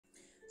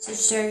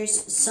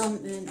Sagittarius,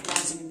 Sun, Moon,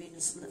 Rising, and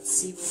Venus. Let's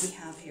see what we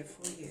have here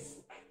for you.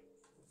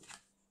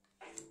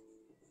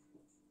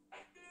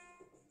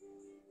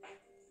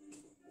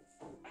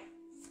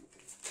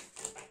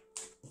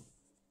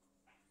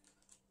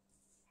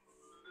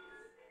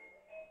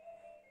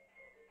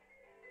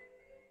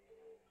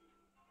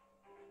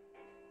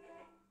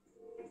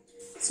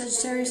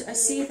 Sagittarius, I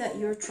see that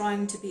you're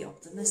trying to be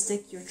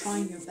optimistic. You're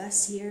trying your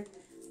best here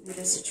with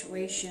a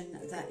situation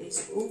that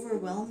is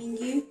overwhelming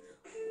you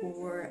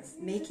or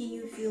making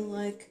you feel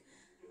like,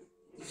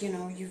 you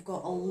know, you've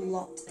got a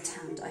lot at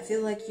hand. I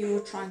feel like you're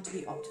trying to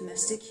be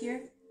optimistic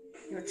here.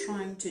 You're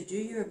trying to do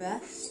your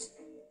best.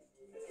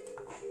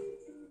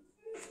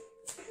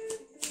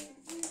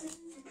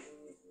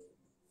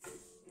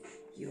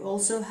 You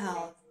also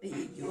have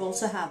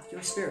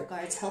your spirit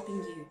guides helping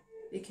you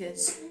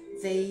because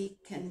they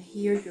can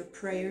hear your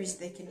prayers,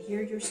 they can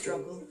hear your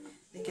struggle,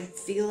 they can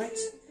feel it,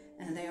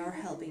 and they are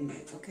helping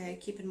you, okay?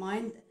 Keep in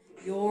mind,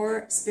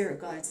 your spirit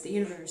guides, the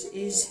universe,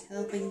 is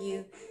helping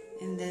you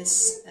in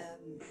this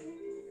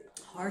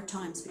hard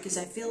times, because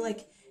I feel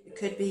like it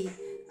could be,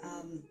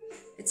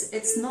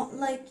 it's not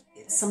like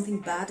something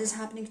bad is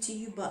happening to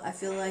you, but I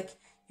feel like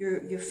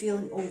you're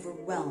feeling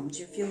overwhelmed.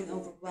 You're feeling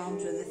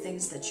overwhelmed with the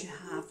things that you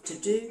have to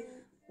do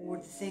or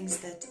the things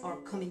that are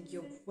coming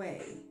your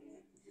way.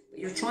 But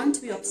you're trying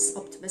to be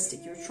optimistic.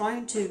 You're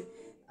trying to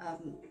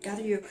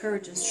gather your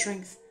courage and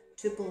strength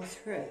to pull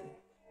through.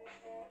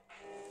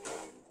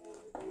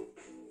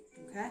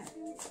 Okay.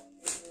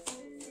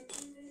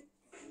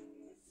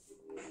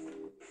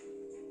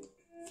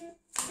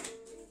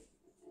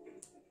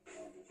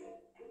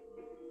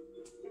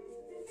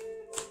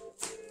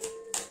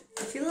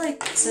 I feel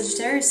like,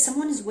 Sagittarius,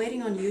 someone is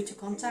waiting on you to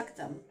contact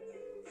them,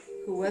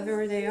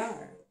 whoever they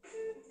are.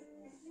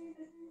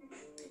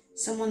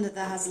 Someone that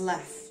has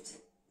left.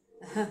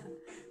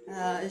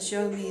 It's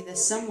showing me that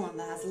someone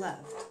that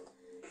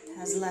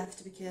has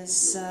left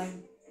because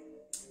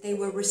they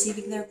were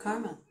receiving their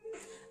karma.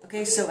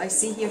 Okay, so I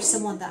see here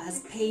someone that has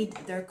paid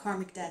their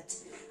karmic debt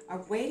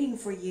are waiting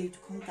for you to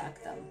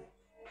contact them.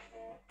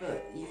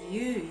 But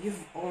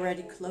you've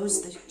already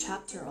closed the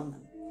chapter on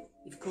them.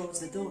 You've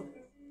closed the door.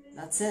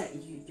 That's it.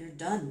 You're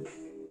done.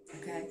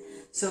 Okay,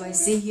 so I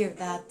see here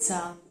that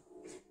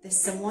this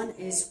someone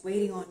is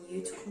waiting on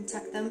you to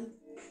contact them.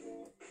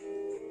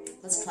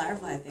 Let's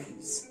clarify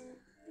things.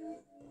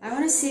 I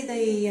want to see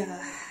there's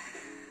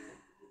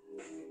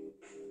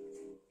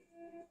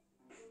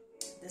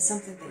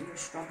something that you're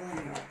struggling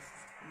with.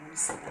 I want to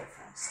see that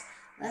first.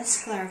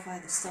 Let's clarify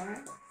the start.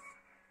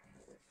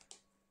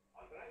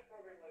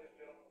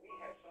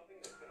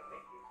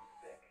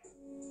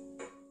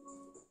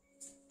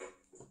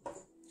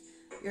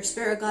 Your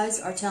spirit guides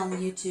are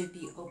telling you to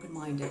be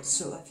open-minded.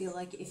 So I feel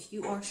like if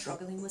you are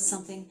struggling with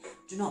something,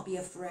 do not be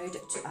afraid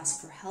to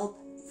ask for help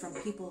from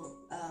people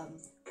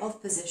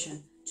of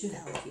position to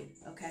help you,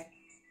 okay?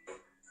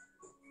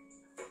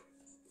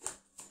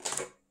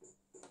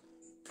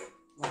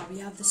 Well, we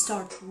have the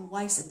star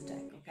twice in the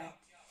deck, okay?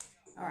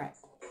 Alright,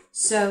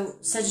 so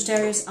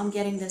Sagittarius, I'm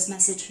getting this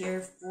message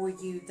here for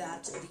you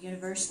that the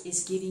universe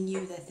is giving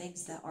you the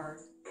things that are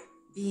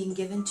being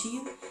given to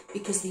you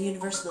because the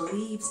universe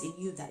believes in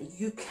you that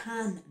you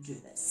can do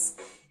this.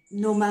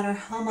 No matter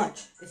how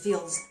much it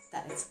feels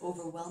that it's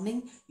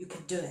overwhelming, you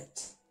can do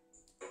it.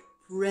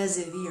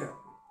 Persevere.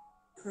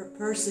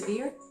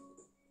 Persevere?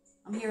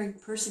 I'm hearing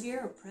persevere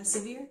or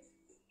persevere?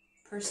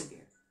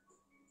 Persevere.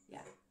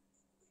 Yeah.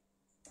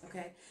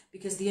 Okay?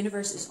 Because the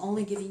universe is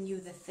only giving you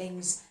the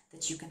things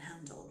that you can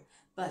handle.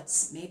 But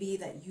maybe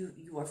that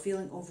you are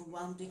feeling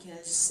overwhelmed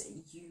because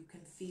you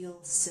can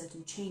feel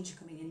certain change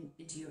coming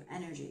into your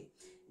energy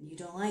and you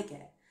don't like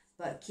it.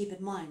 But keep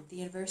in mind, the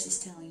universe is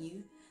telling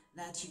you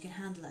that you can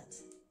handle it.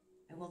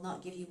 It will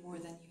not give you more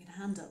than you can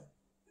handle.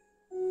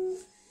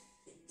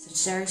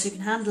 Sagittarius, you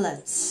can handle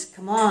it.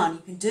 Come on,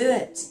 you can do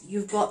it.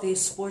 You've got the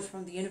support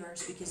from the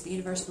universe because the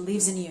universe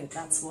believes in you.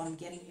 That's what I'm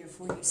getting here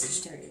for you,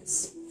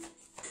 Sagittarius.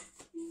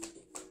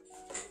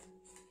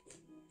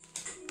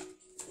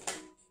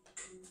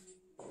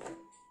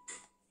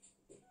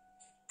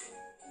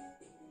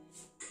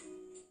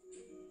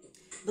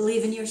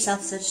 Believe in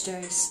yourself,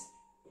 Sagittarius.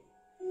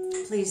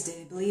 Please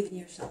do. Believe in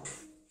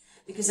yourself.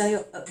 Because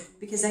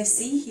I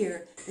see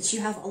here that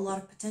you have a lot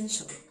of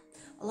potential.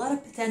 A lot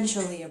of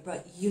potential here,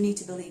 but you need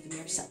to believe in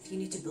yourself. You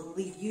need to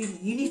believe.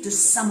 You need to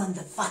summon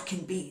the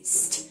fucking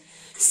beast.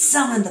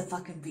 Summon the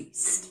fucking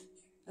beast.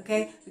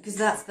 Okay? Because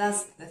that's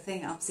the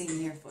thing I'm seeing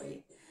here for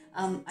you.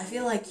 I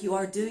feel like you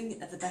are doing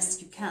the best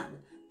you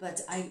can,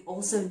 but I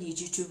also need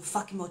you to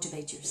fucking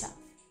motivate yourself.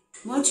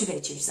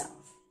 Motivate yourself.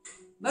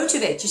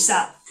 Motivate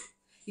yourself.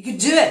 You can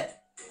do it.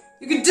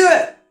 You can do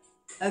it.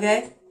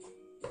 Okay?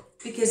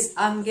 Because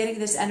I'm getting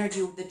this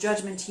energy with the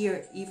judgment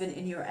here, even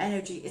in your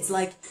energy. It's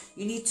like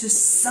you need to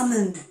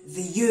summon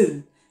the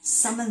you.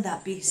 Summon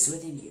that beast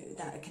within you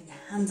that can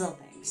handle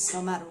things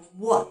no matter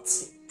what.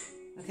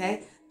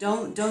 Okay?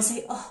 Don't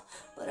say, oh,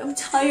 but I'm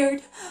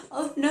tired.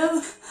 Oh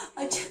no,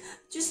 I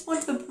just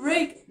want a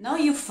break. No,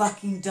 you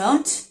fucking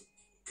don't.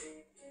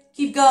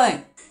 Keep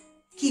going.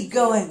 Keep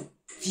going.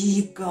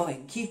 Keep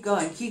going. Keep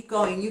going. Keep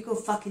going. You go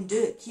fucking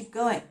do it. Keep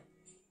going.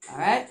 All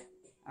right?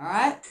 All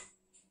right?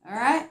 All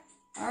right?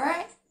 All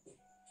right?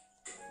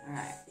 All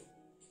right.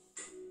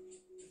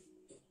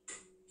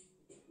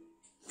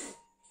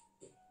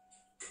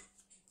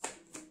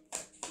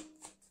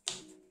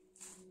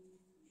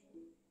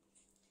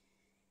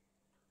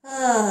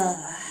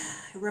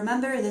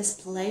 Remember this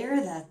player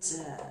that,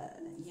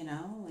 you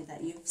know,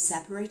 that you've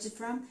separated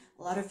from?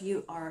 A lot of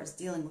you are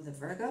dealing with a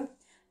Virgo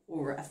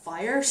or a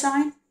fire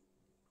sign.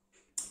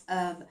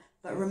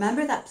 But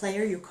remember that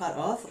player you cut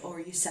off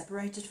or you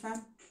separated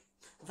from?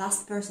 That's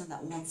the person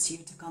that wants you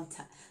to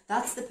contact.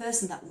 That's the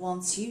person that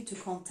wants you to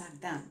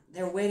contact them.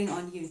 They're waiting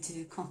on you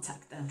to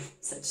contact them,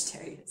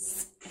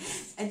 Sagittarius.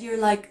 And you're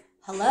like,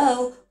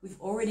 hello,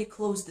 we've already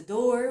closed the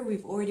door.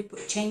 We've already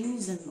put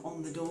chains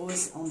on the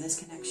doors on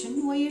this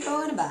connection. What are you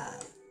talking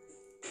about?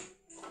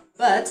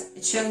 But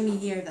it's showing me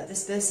here that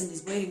this person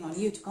is waiting on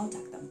you to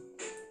contact them.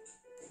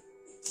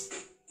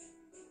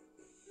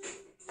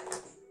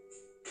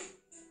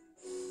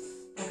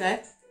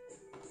 Okay?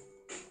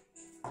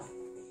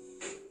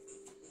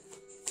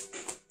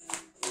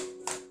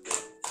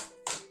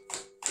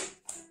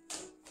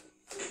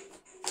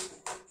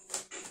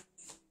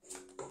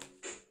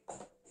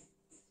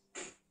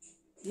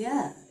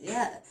 Yeah.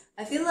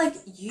 I feel like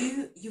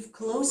you've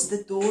closed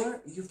the door,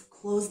 you've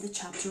closed the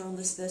chapter on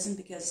this person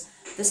because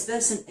this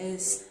person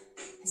has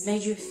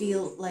made you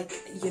feel like,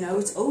 you know,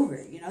 it's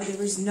over. You know,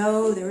 there is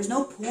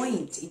no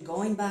point in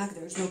going back.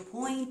 There is no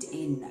point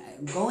in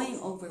going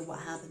over what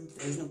happened.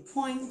 There is no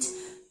point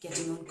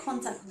getting in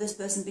contact with this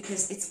person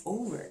because it's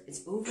over.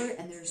 It's over,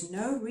 and there's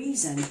no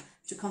reason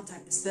to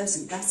contact this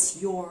person.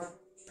 That's your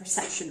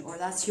perception, or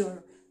that's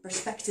your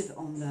perspective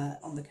on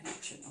the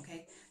connection.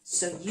 Okay,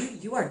 so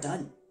you are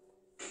done.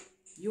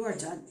 You are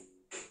done.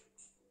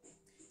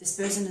 This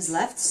person has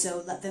left,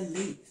 so let them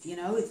leave. You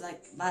know, it's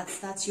like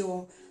that's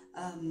your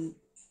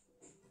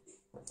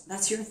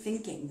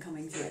thinking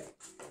coming through.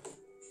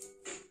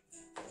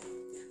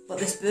 But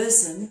this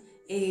person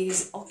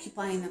is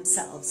occupying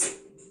themselves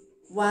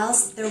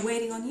whilst they're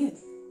waiting on you.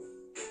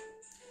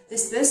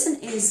 This person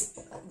is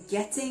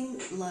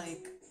getting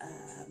like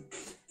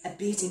a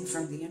beating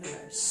from the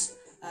universe.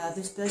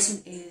 This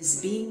person is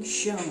being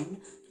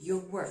shown your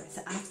worth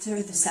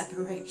after the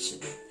separation.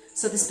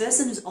 So this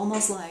person is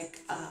almost like,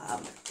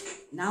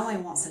 now I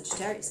want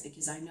Sagittarius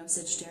because I know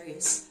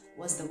Sagittarius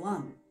was the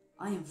one.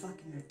 I am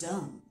fucking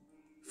dumb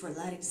for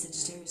letting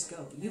Sagittarius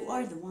go. You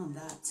are the one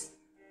that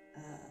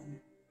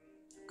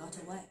got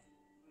away.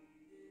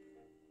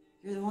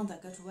 You're the one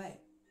that got away.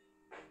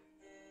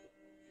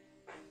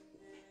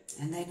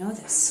 And they know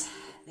this.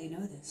 They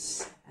know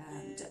this.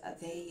 And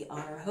they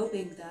are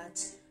hoping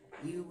that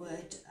you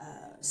would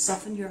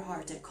soften your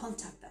heart and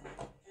contact them.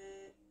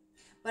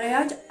 But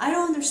I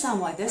don't understand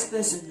why this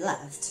person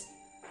left,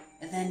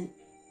 and then,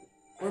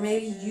 or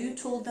maybe you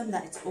told them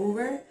that it's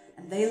over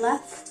and they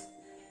left,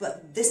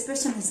 but this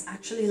person has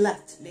actually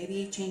left,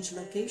 maybe changed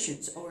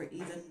locations, or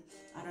even,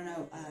 I don't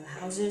know,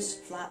 houses,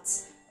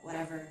 flats,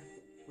 whatever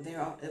they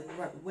are,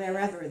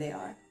 wherever they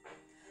are.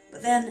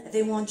 But then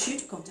they want you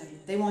to contact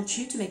them. They want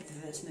you to make the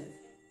first move,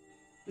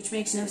 which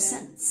makes no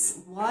sense.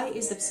 Why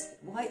is this?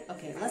 Why?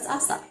 Okay, let's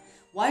ask that.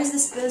 Why is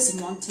this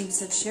person wanting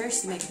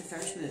Sagittarius to make the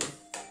first move?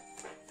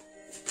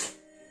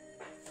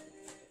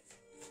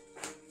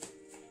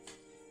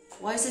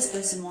 Why is this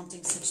person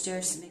wanting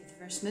Sagittarius to make the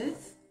first move?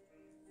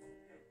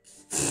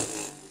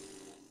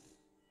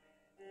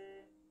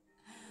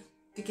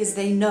 Because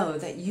they know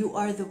that you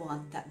are the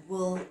one that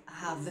will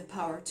have the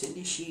power to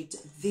initiate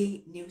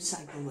the new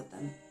cycle with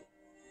them.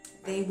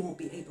 They won't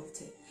be able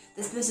to.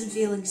 This person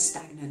feeling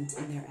stagnant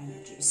in their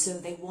energy, so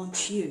they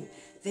want you.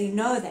 They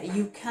know that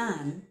you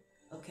can,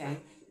 okay?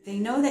 They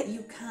know that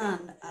you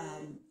can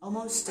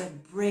almost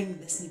bring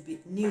this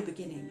new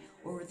beginning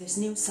or this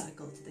new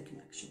cycle to the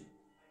connection.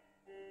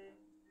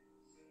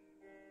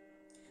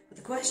 But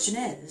the question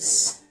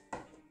is,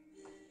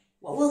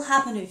 what will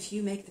happen if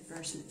you make the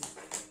first move?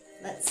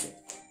 Let's see.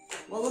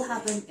 What will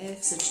happen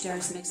if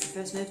Sagittarius makes the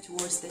first move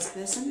towards this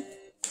person?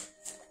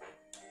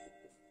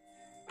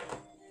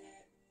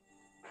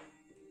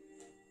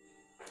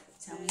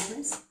 Tell me,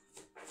 please.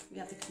 We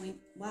have the Queen.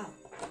 Wow.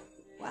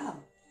 Wow.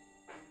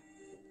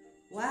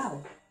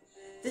 Wow.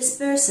 This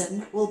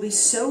person will be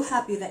so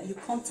happy that you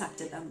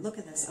contacted them. Look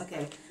at this.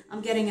 Okay,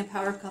 I'm getting a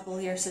power couple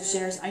here,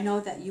 Sagittarius. I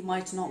know that you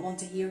might not want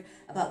to hear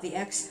about the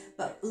ex,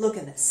 but look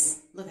at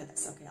this. Look at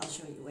this. Okay, I'll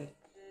show you. Wait.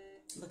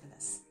 Look at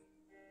this.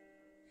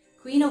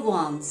 Queen of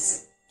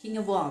Wands, King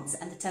of Wands,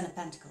 and the Ten of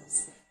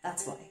Pentacles.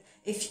 That's why.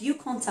 If you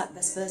contact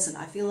this person,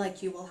 I feel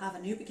like you will have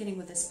a new beginning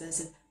with this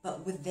person,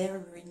 but with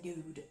their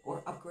renewed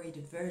or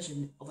upgraded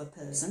version of a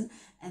person,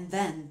 and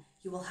then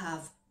you will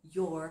have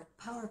your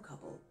power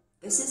couple.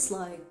 This is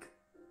like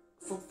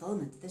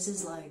fulfillment. This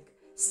is like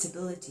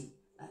stability,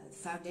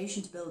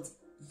 foundation to build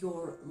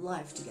your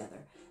life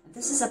together. And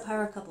this is a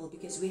power couple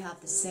because we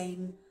have the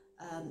same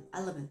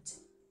element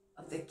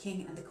of the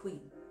King and the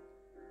Queen.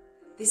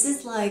 This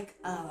is like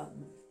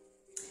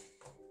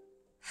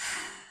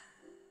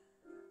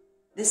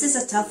This is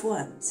a tough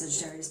one,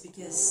 Sagittarius,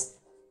 because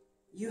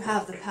you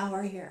have the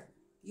power here.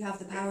 You have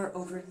the power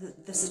over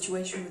the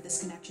situation with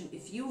this connection.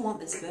 If you want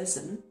this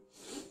person,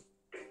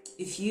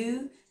 if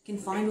you can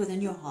find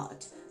within your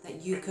heart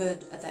that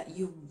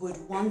you would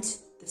want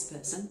this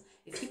person,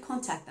 if you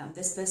contact them,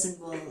 this person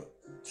will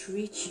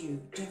treat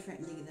you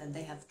differently than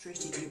they have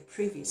treated you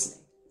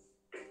previously.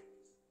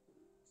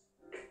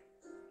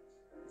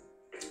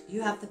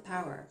 You have the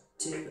power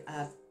to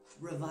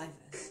revive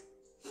this.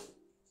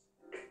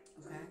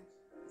 Okay?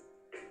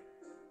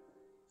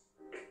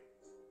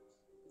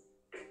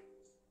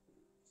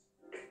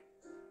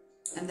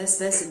 And this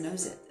person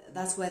knows it.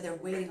 That's why they're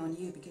waiting on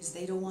you, because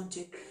they don't want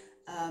to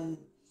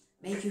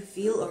make you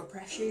feel or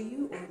pressure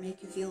you or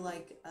make you feel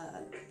like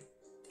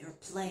they're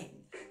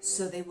playing.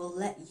 So they will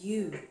let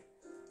you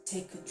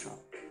take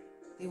control.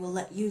 They will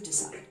let you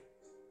decide.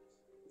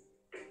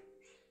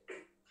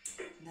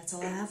 And that's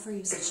all I have for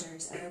you,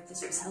 Sagittarius. I hope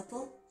this was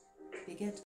helpful. Be good.